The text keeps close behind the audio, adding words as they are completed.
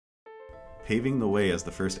Paving the way as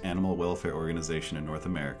the first animal welfare organization in North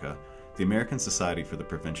America, the American Society for the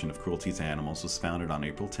Prevention of Cruelty to Animals was founded on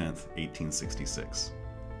April 10, 1866.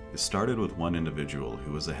 It started with one individual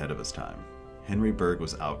who was ahead of his time. Henry Bergh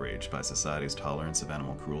was outraged by society's tolerance of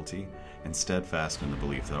animal cruelty and steadfast in the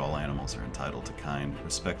belief that all animals are entitled to kind,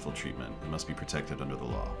 respectful treatment and must be protected under the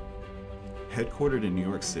law. Headquartered in New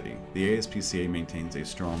York City, the ASPCA maintains a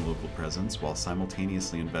strong local presence while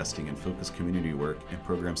simultaneously investing in focused community work and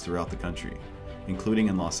programs throughout the country, including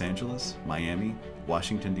in Los Angeles, Miami,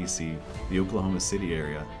 Washington, D.C., the Oklahoma City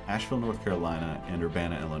area, Asheville, North Carolina, and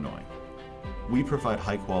Urbana, Illinois. We provide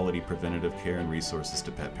high-quality preventative care and resources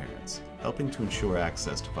to pet parents, helping to ensure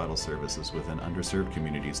access to vital services within underserved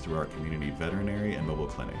communities through our community veterinary and mobile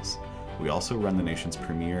clinics. We also run the nation's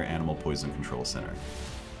premier animal poison control center.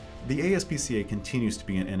 The ASPCA continues to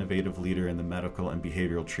be an innovative leader in the medical and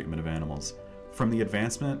behavioral treatment of animals, from the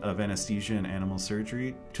advancement of anesthesia and animal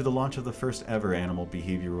surgery to the launch of the first ever Animal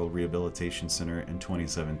Behavioral Rehabilitation Center in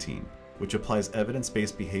 2017. Which applies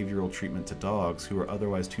evidence-based behavioral treatment to dogs who are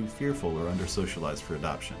otherwise too fearful or under-socialized for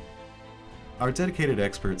adoption. Our dedicated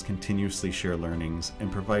experts continuously share learnings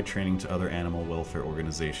and provide training to other animal welfare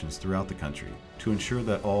organizations throughout the country to ensure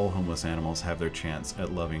that all homeless animals have their chance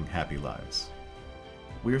at loving, happy lives.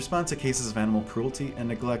 We respond to cases of animal cruelty and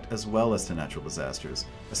neglect as well as to natural disasters,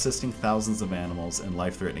 assisting thousands of animals in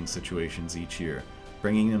life-threatening situations each year,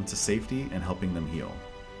 bringing them to safety and helping them heal.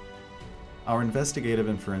 Our investigative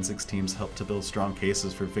and forensics teams help to build strong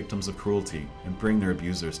cases for victims of cruelty and bring their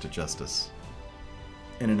abusers to justice.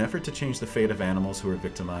 In an effort to change the fate of animals who are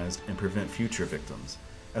victimized and prevent future victims,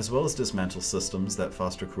 as well as dismantle systems that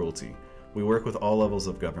foster cruelty, we work with all levels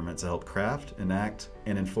of government to help craft, enact,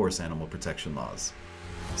 and enforce animal protection laws.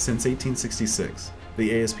 Since 1866, the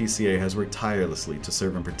ASPCA has worked tirelessly to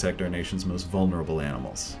serve and protect our nation's most vulnerable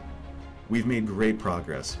animals. We've made great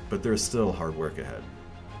progress, but there is still hard work ahead.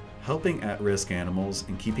 Helping at-risk animals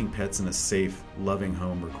and keeping pets in a safe, loving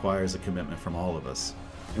home requires a commitment from all of us.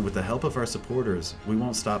 And with the help of our supporters, we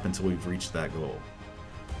won't stop until we've reached that goal.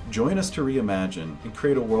 Join us to reimagine and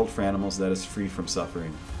create a world for animals that is free from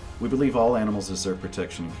suffering. We believe all animals deserve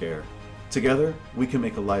protection and care. Together, we can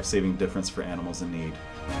make a life-saving difference for animals in need.